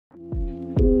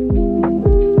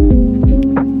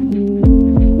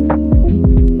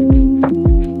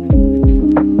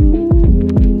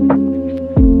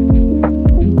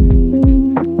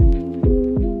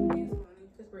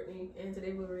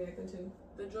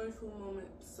Joyful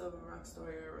moments of a rockstar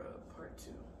era, part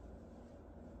 2.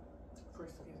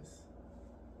 First kiss.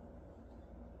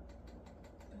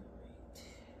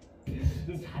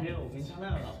 잘해요.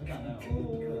 괜찮아요. 나쁘지 않아요.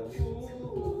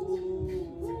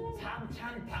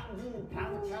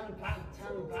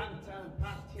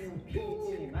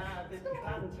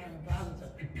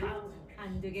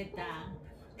 안 되겠다.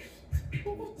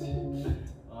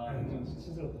 아, 좀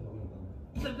수치스럽다.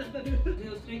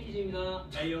 안녕하세요, 스트레이키즈입니다.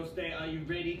 Hey, yo, stay. Are you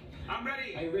ready? I'm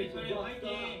ready. Are you ready for 화이팅.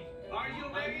 Are you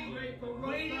ready? Are you ready for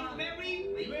Are you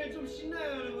ready? 이번엔 좀 신나요,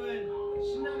 여러분.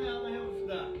 신나게 한번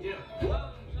해봅시다. Yeah.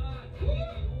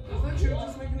 Is that you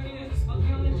just making that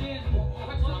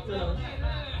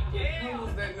noise? How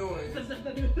was that noise?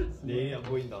 내일이 안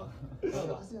보인다.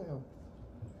 하세요 형.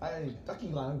 아니 딱히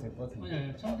이거 안 하면 될 것 같은데.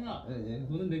 아니야, 청순아. 네.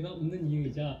 너는 내가 웃는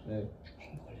이유이자 네.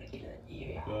 행복을 느끼는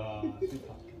이유야. 와,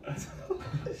 좋다.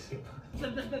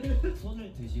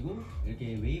 손을 드시고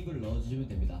이렇게 웨이브를 넣어주시면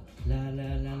됩니다.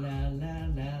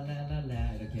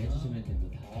 라라라라라라라라 이렇게 해주시면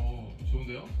됩니다.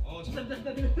 좋은데요?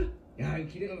 야, 이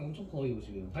기대감이 엄청 커 이거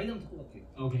지금. 다이나믹 토크 같아.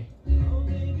 오케이.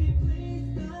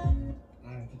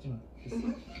 아, 됐지마. 됐어.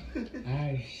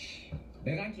 아이씨.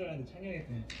 내가 할 줄 알았는데 찬영이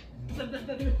했네.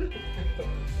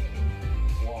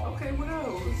 Okay, what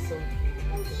else?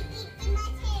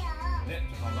 네,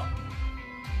 감사합니다.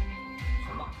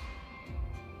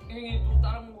 형님 또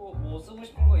다른 거 뭐 쓰고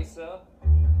싶은 거 있어요?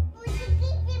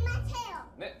 움직이지 마세요.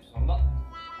 네, 죄송합니다.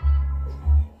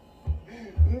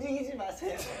 움직이지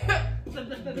마세요.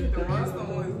 The rasta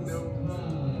one is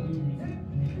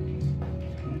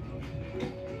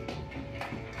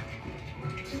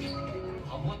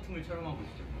바보 같은 걸 촬영하고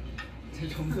있죠. 제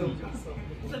정성이죠.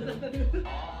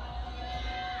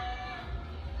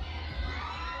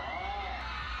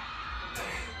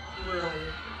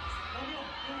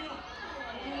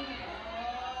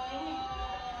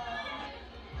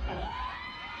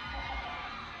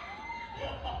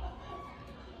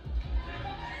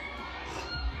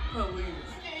 Police.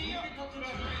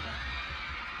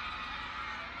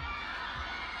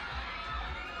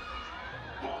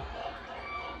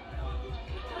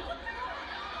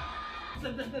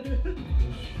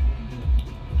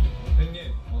 형님.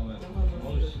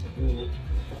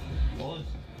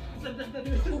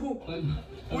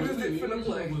 What is it finna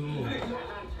play?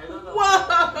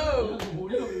 Whoa!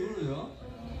 머리가 왜 그러냐?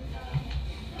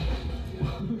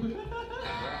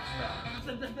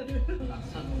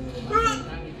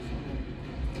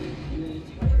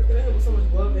 Look at him with so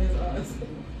much love in his eyes.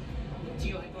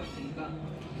 지금 할것 같으니까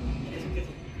계속해서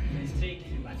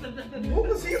스트레이키즈 맞아. What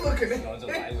was he looking at? 완전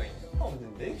나이가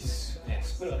없는데?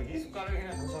 숟가락이? 숟가락이랑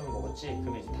한수하면 먹었지?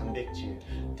 그럼 이제 단백질.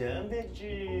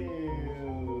 단백질.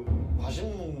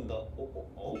 맛있는 먹는다.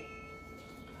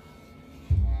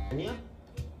 아니야?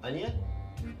 아니야?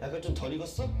 약간 좀 덜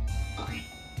익었어?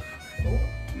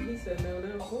 He said no,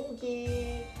 no.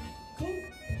 고기.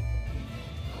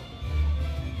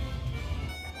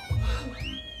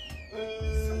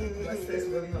 That's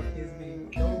really how kids be.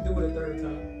 Don't do it a third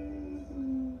time.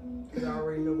 Because I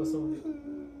already know what's on it.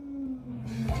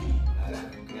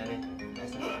 미안해.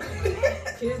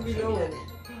 Kids be knowing.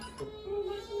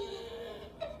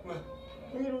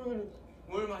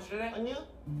 물 마실래? 아니야?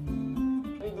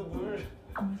 아니 너 물.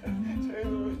 저희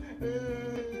물.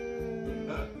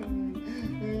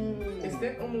 Is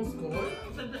that almost gone?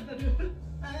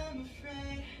 I'm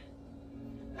afraid.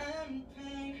 I'm in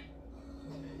pain.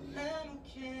 I'm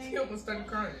okay. He almost started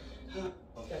crying. Got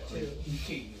chills.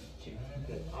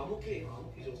 아무케이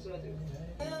좀 써야 돼.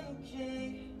 I'm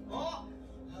okay.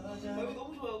 이거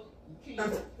너무 좋아요. The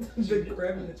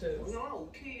grabbing the chest. 그냥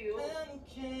오케이요. I'm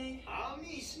okay.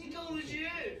 암이 있으니까 그러지.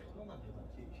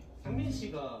 상민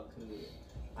씨가 그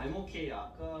I'm okay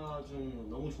아까 중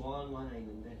너무 좋아하는 거 하나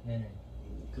있는데 네네.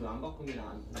 그 안 바꾸면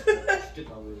안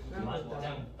죽겠다고.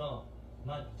 맞짱 떠.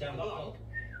 맞짱 떠.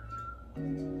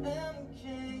 I'm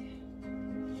okay.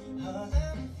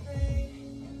 I'm afraid.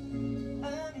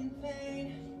 I'm in pain.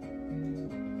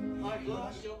 아 이거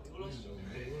하시죠. 이걸로 하시죠.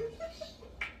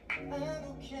 I'm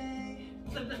okay.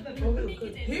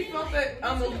 He felt that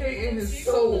I'm okay in his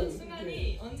soul.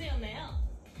 순간이 언제였나요?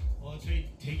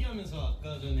 저희 대기하면서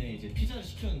아까 전에 이제 피자를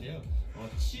시켰는데요.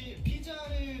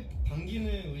 피자를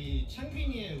반기는 우리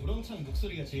창빈이의 우렁찬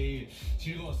목소리가 제일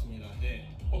즐거웠습니다. 네.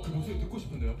 그 목소리 듣고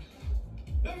싶은데요?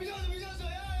 야 피자 줘,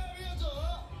 야 피자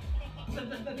줘.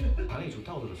 반응이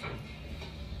좋다고 들었어요.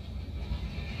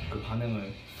 그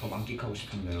반응을 더 만끽하고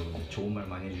싶은데 여러분들 좋은 말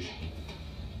많이 해주시고.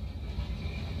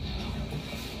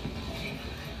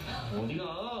 어디가?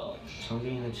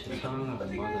 창빈이는 제 사랑을 못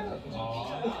받아요.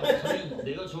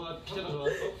 내가 피자가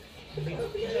좋았어?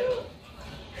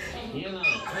 이해나,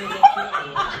 피자가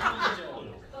좋았어?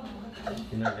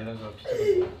 이날 내려서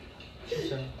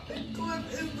피자. Clip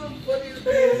is the funniest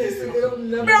thing in history. It'll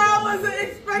never. Bro, I wasn't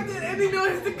expecting any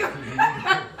noise to come.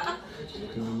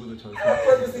 그 누구도 저. I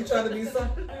purposely trying to be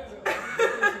something.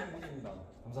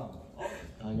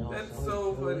 감사합니다. That's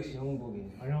so funny.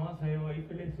 영복이. 안녕하세요.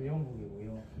 이플릭스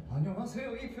영국이고요.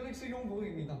 안녕하세요. 이 필릭스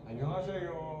용복입니다.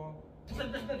 안녕하세요.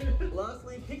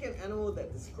 Lastly, pick an animal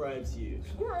that describes you.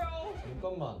 Squirrel.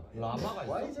 잠깐만. 라마가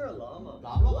Why 있어? is there a llama?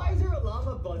 Llama? Why is there a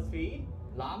llama, BuzzFeed?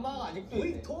 라마가 아직도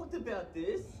We've 있네. talked about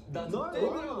this. 나 No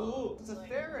늑대라고. It's a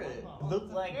ferret.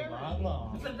 Look like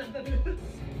llama. I'm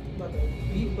about to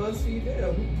beat BuzzFeed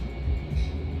down.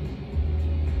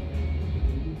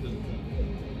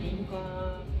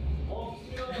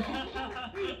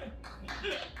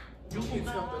 You can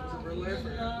tell that was a real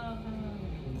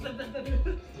effort.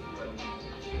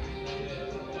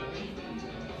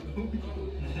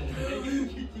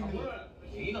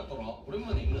 애기 같더라.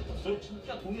 오랜만에 애기 같다. 저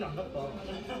진짜 동일 안 같다.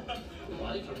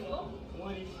 많이 젊었나?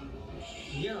 동안이지.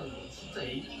 미안하다. 너 진짜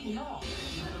애기구나.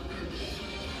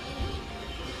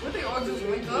 Would they all just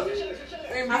wake up?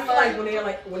 I feel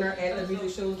like when they're at the music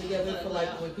shows together, for like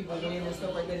when people win and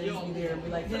stuff like that, they just be there and be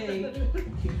like, hey,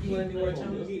 you wanna do our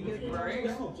challenge? Right?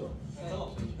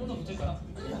 혼자 붙을 거야.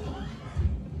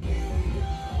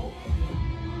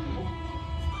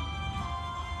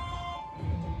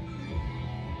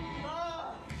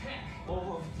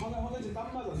 화내지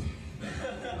땀 맞았어.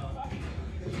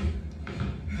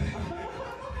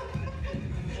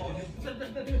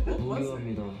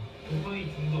 무료합니다.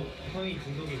 허위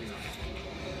중독입니다.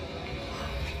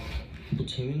 뭐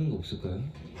재밌는 거 없을까요?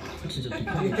 진짜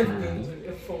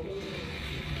Your phone.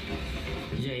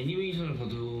 이제 애니메이션을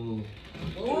봐도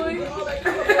Boy, like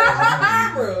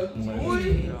camera. 정말 Boy.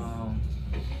 팬들이랑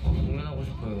공연하고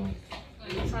싶어요.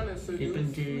 I'm trying to seduce.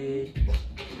 예쁜 듯.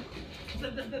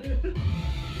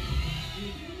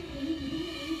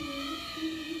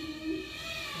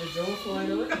 The drone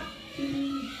flying around.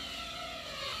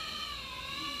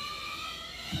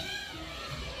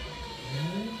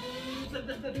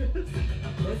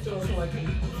 That drone's like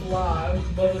fly,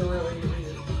 buzzing around in your ear.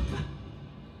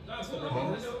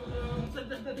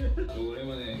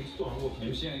 오랜만에 엑스도 하고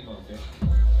MC 하니까 어때?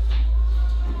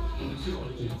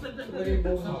 Let it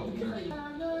go.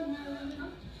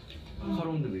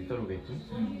 카라운데 밀가루겠지?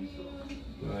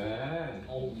 왜?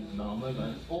 나 아무 말도 안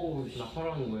했어. 나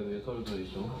카라운 거에 밀가루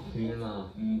들어있어.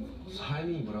 유진아,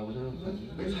 삶이 뭐라고 생각하지?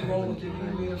 What's wrong with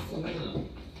you being food?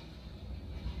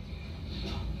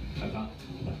 잘가.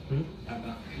 응?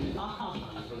 잘가.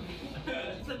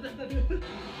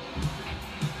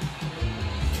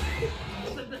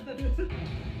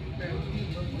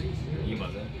 이게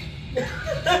맞아요?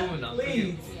 처음은 안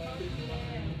Please.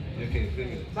 이렇게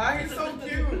끄게. Why he's so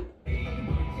cute?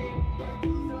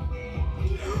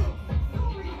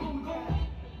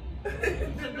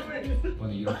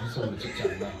 이번에 이런 모습으로 찍지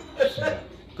않나? 진짜.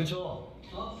 그쵸?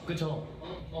 그쵸?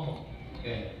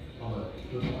 예. 형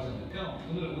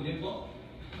오늘 옷 예뻐?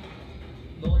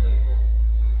 너가 더 예뻐.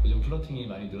 요즘 플러팅이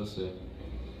많이 늘었어요.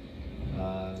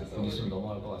 곧 있으면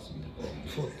넘어갈 것 같습니다.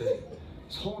 투어 때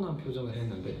서운한 표정을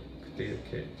했는데 그때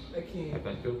이렇게 I can't.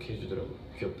 약간 이렇게 해주더라고요.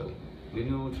 귀엽다고. 민우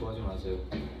형 좋아하지 마세요.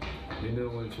 민우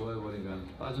형을 좋아해버리면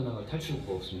빠져나갈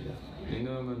탈출구가 없습니다. 민우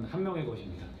형은 한 명의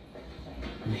것입니다.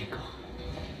 내 거.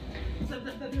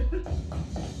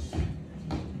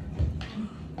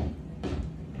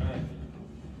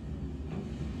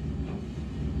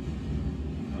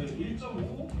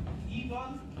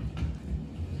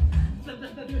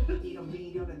 이런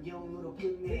미련한 영으로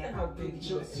끝내야 Look how big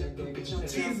he is.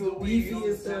 He's He's beefy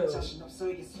as hell. 자신 없어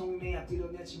이게 속내야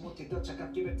드러내지 못해 더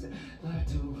차갑게 뱉어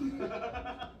말도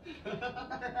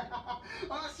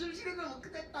아숨 쉬는 걸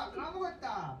못겠다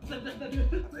까먹었다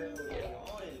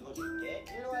읽어줄게.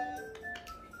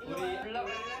 우리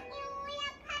올라갈래?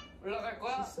 올라갈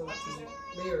거야? She's so cute.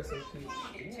 They are so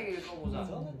cute. 책 읽어보자.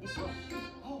 있어.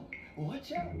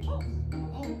 watch out.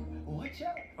 watch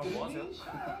out. 그럼 뭐 하세요?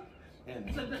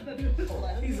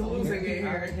 He's losing it here.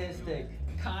 Artistic,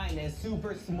 kind, and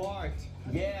super smart.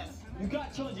 Yes. You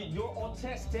got children. You're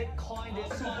autistic, kind,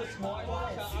 and super smart.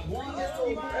 One That's so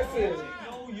impressive.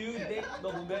 know you. They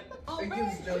know that. It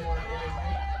gives Joe more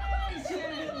energy. I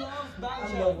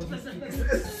I love when he speaks.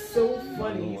 It's so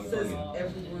funny. He says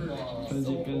every word.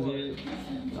 So 편집.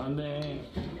 안돼.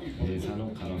 네,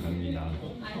 산업 가러 갑니다.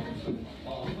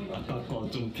 아까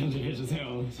거좀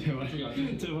편집해주세요. 제발.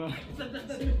 제발.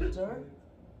 Sir?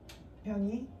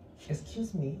 Hyunyi?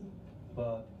 Excuse me,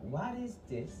 but what is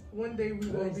this? one day we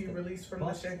will be released from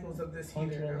the shackles of this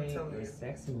heater. I'm telling you.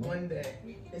 Sexy One day.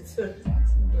 It's a.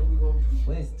 Yeah, we gonna.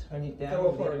 Please turn it down Throw a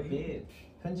a little party. bit.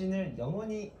 현진을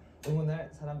영원히 응원할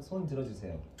사람 손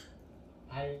들어주세요.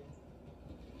 발.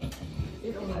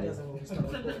 It only doesn't when we start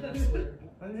recording, I swear.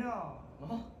 현지야.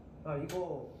 나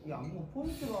이거 이 안무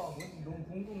포인트가 뭔지 너무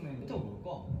궁금해. 포인트가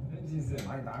뭘까?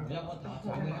 아니 나한테 그냥 다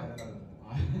설명 안 해달라고.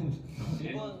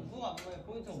 이번 후 안무의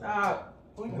포인트가 Stop.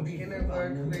 The beginning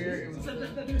was clear. It was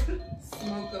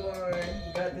smoke alarm.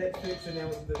 Got that fixed, and that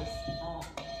was this.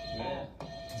 네.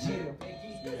 Chill.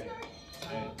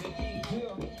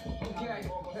 오케이,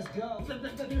 let's go.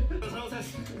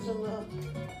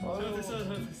 잘못했어.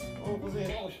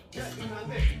 고생해. 야, 이거 안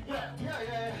돼. 야.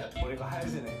 머리가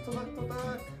하얘지네. 토닥토닥.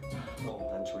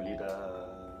 난 졸리다.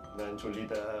 난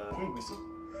졸리다. 그러고 있어.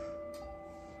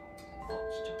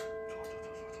 진짜. 좋아.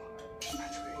 나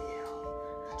조용히 해요.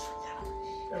 나 조용히 하라고.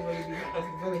 That's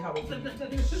really how it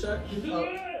Shut up.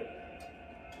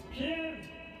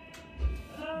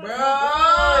 Bro!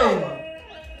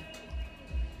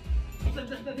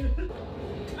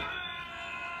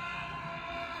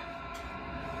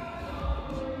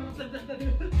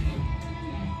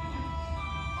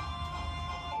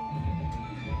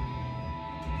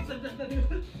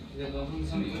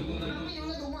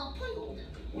 너무 아파요.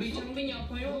 우리 장빈이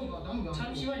아파요.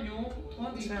 잠시만요.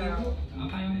 도와드릴게요.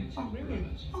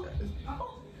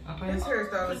 아파요. His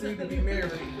hairstylist need to be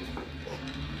married.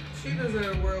 She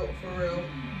deserves world for real.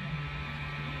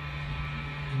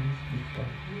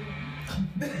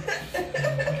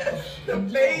 The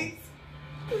face.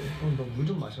 너 물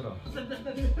좀 마셔라.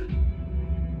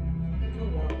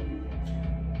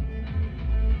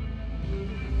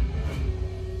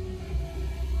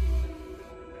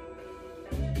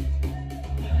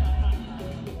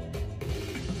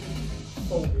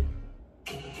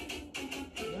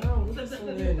 Wow, look at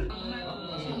Sunmin.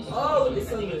 Oh, look at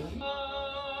Sunmin.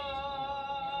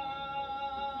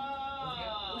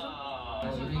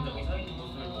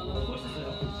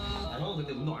 형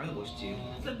근데 운동 안 해도 멋있지.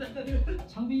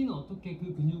 창빈이는 어떻게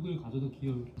그 근육을 가져도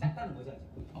귀여울? 짝다는 거지 아직.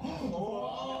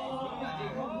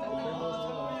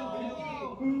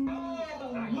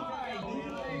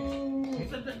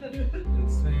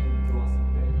 스윙 들어왔을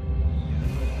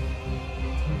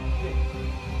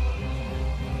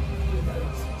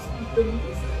때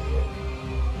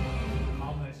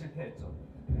마음을 실패했죠.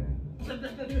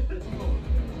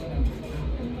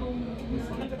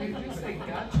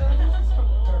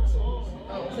 Dark Souls.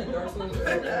 Oh, I said Dark Souls. I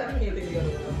can't think of the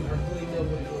other one. I really know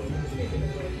what it was.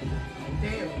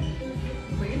 Damn.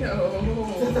 But you know.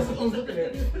 That's what I was looking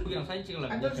at. 여기랑 사진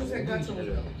찍으려면 I thought you said Gacha.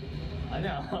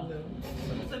 아니야.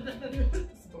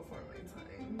 It's before my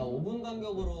time. 5분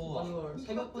간격으로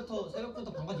새벽부터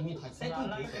방까지 이미 다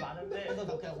세팅돼 있어. 그래서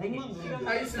나 그냥 옷만 누르면 I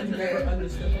used to do that.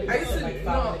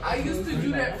 I used to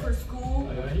do that for school,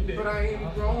 but I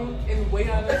am grown and way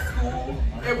out of school,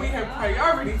 and we have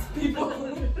priorities, people.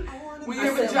 When you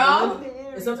have a job,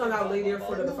 and sometimes I'll lay there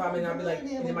for the 5 minutes. I'll be like,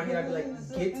 and in my head I'll be like,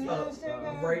 get up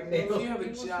right now. If you have a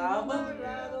job,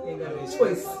 you got a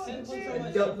choice.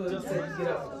 Adulthood said get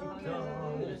up.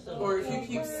 Or if you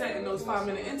keep setting those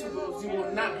 5-minute intervals, you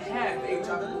will not have a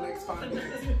job in the next 5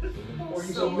 minutes. Or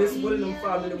you're going to miss one of them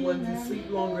 5-minute ones and sleep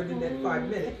longer than that 5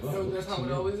 minutes. So that's how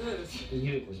it always is.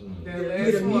 You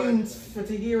get immune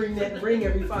to hearing that ring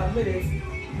every 5 minutes.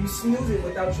 You snooze it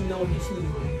without you knowing you snooze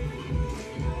it.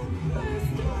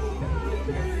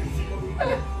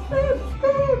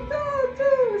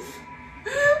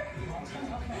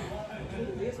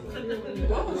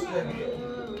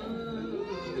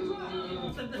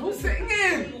 Who's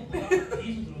singing?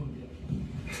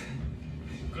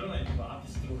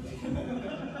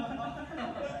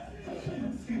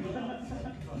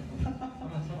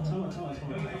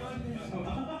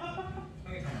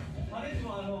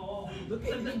 Look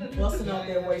at him busting out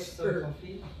that white shirt.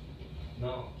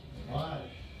 No. Why?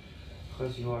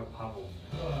 Because you are 바보.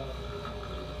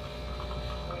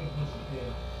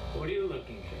 What are you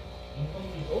looking for?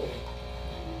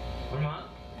 얼마?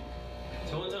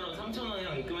 저번처럼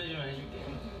 3,000원이랑 입금해주면 해줄게.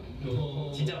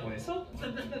 진짜 보냈어?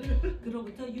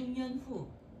 그로부터 6년 후.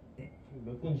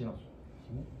 몇 분 지났어?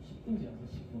 10분 지났어,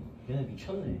 10분. 얘네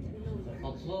미쳤네.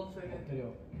 아, 부업 엎드려.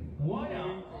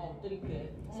 뭐하냐?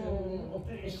 엎드릴게.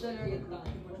 엎드려야겠다.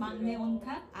 막내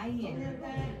온탑 IN.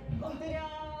 엎드려!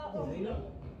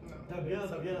 야,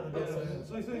 미안하다.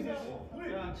 쏘이.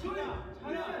 야, 차냐.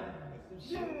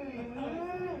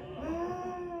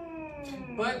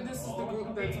 But this is the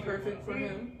group that's perfect for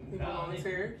him. He belongs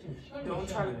here. Don't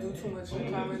try to do too much in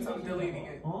the comments. I'm deleting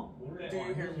it. Do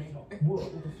you hear me? 뭐야?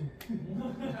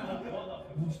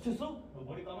 눈치챘어? 너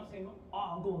머리 감았어 이거?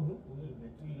 아, 안 감았는데? 오늘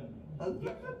메뚜기가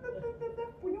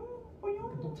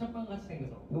녹차빵 같이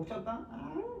생겨서. 녹차빵?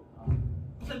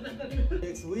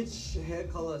 Which hair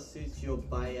color suits your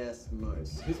bias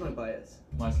most? Who's my bias?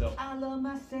 Myself. I love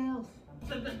myself.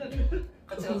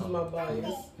 Who's my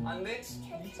bias? 안 돼?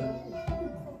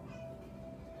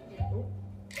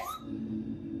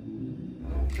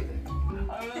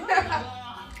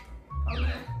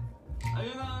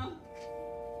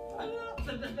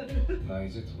 나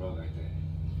이제 돌아가야 돼.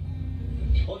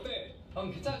 어때?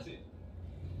 형 괜찮지?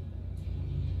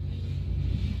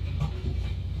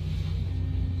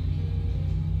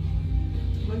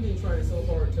 London trying so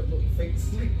hard to look fake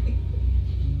sleep.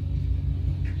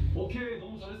 오케이,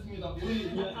 너무 잘했습니다. 우리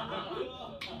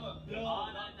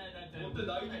어때?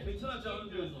 나이도 괜찮았지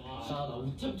않은데? 나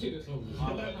우참책에서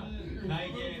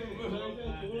나에게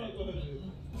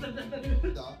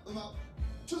자, 음악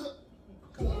주세요.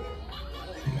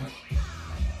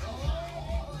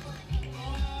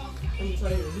 I'm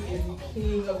telling you, he is the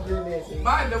king of your dancing.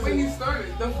 Mine, the way he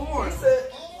started, the form. He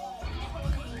said,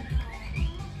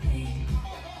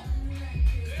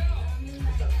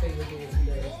 that's our favorite dancing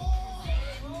dance.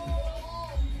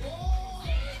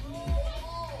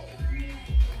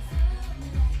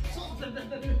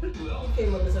 He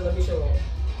came up and said, let me show him.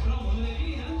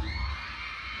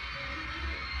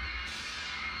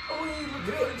 Oh,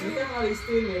 look at how they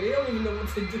stand there. They don't even know what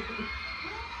to do.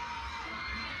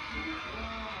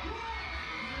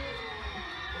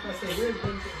 I said, where's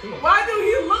Ben? Why do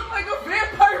he look like a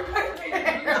vampire pancake?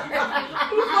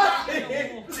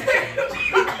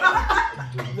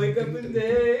 Wake up in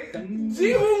day.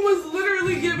 Ji-hoon was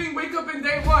literally giving Wake Up in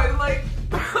Day One. Like,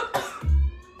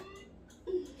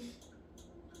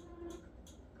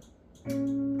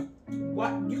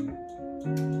 what? You?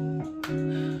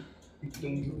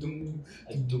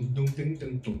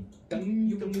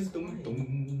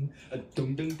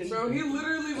 bro, he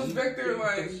literally was back there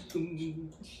like,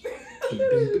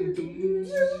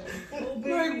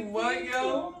 like what,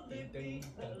 yo?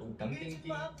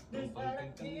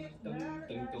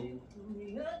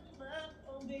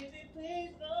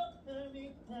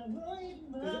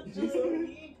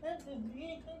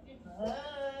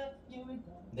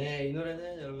 네, 이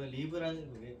노래는 여러분 리브라는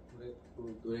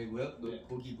노래고요,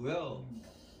 곡이고요.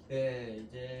 네,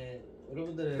 이제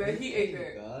여러분들은 That he ate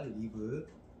that. 그러니까 리브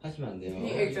하시면 안 돼요.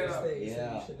 He ate that up.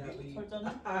 Yeah.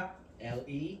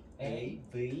 L-E-A-V-E.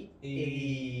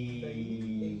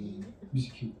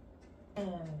 뮤직큐.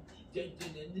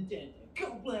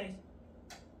 Complex.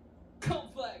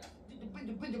 Complex.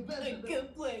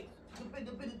 Complex.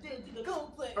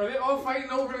 Complex. Are they all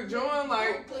fighting over the joint?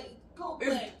 Like,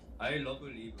 Complex. I love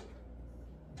live.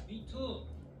 Me too.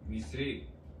 Me three.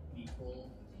 Me four.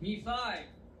 Me five.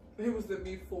 it was the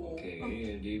me fool.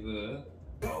 Okay, live.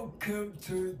 Welcome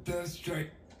to the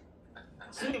strike.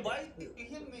 Why did you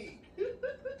hit me?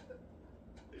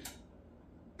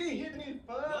 He hit me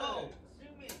first. No,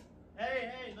 shoot me.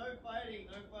 Hey, no fighting,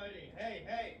 no fighting.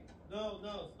 Hey, no,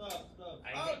 stop.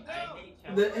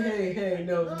 Hey,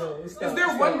 no. Stop, Is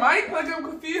there one mic? Like, I'm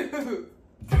confused.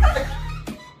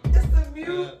 It's the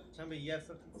mute. Chamber, you have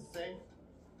something to say?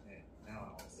 Now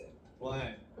I'll say.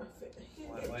 Why?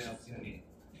 Why not me?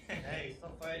 Hey,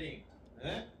 stop fighting.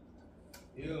 Eh?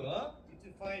 You to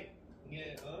fight.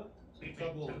 Yeah, big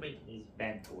trouble. is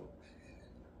bad boy.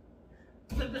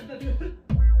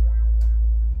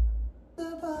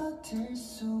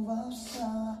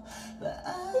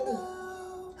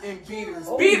 And beaters.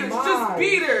 Oh Beaters, my. just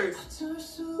beaters.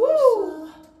 Woo!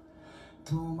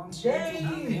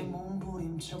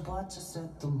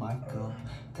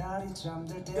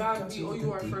 God, we owe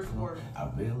you our first word. I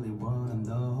really wanna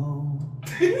know.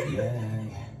 Yeah.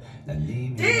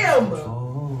 Damn!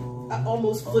 I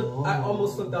almost flipped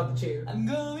out the chair. I'm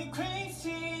going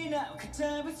crazy now.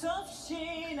 그때부터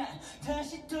없이 난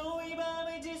다시 또 이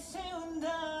밤을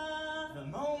지새운다. The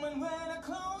moment when I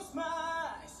close my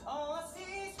eyes, all I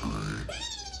see is.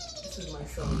 This is my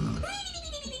son.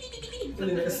 And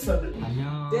then there's son.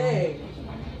 안녕. Dang.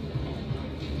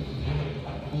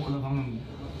 나 방금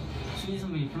수희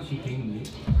선배님 프로젝트 돼 있는데.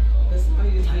 That's how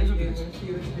you 잘해줘, be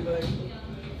그랬지.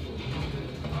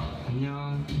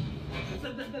 안녕. You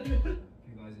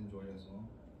guys enjoyed as well.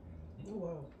 Oh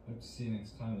wow. Hope to see you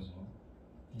next time as well.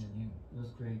 Yeah. It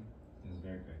was great. It was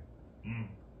very great.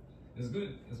 It was good.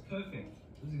 It was perfect.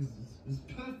 It's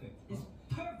perfect. It's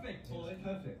perfect. Oh, it's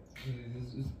perfect.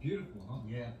 It's beautiful, huh?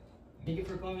 Yeah. Thank you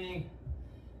for coming.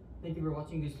 Thank you for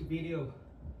watching this video.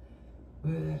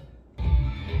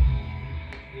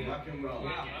 Rock and roll.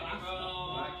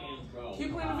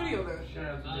 Keep playing the video then. Shout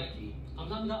out to Jackie.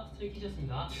 감사합니다.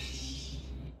 스트레이키즈였습니다.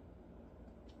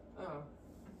 Oh.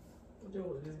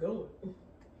 Joe, just go.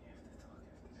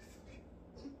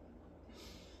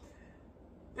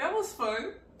 That was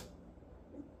fun.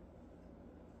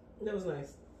 That was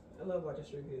nice. I love watching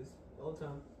Stray Kids all the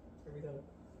time, every time.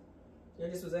 I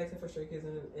just was asking for Stray Kids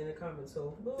in the comments,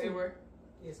 so boom. They were.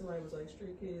 Yeah, somebody was like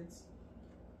Stray Kids.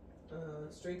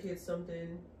 Stray Kids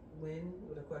something when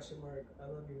with a question mark. I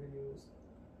love your videos.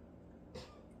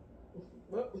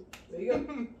 Well, there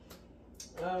you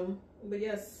go. But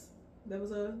yes, that was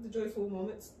the joyful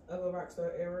moments of a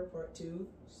Rockstar Era Part 2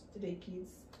 today,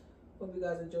 kids. Hope you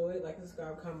guys enjoyed. Like and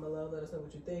subscribe, comment below. Let us know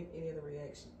what you think. Any other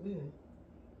reaction?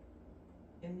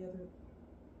 Any other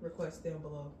requests down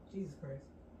below? Jesus Christ.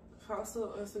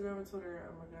 Also, Instagram and Twitter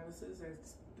at UmbranGoddesses.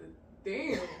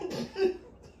 Damn.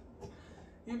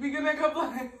 You be getting that couple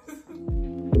lines.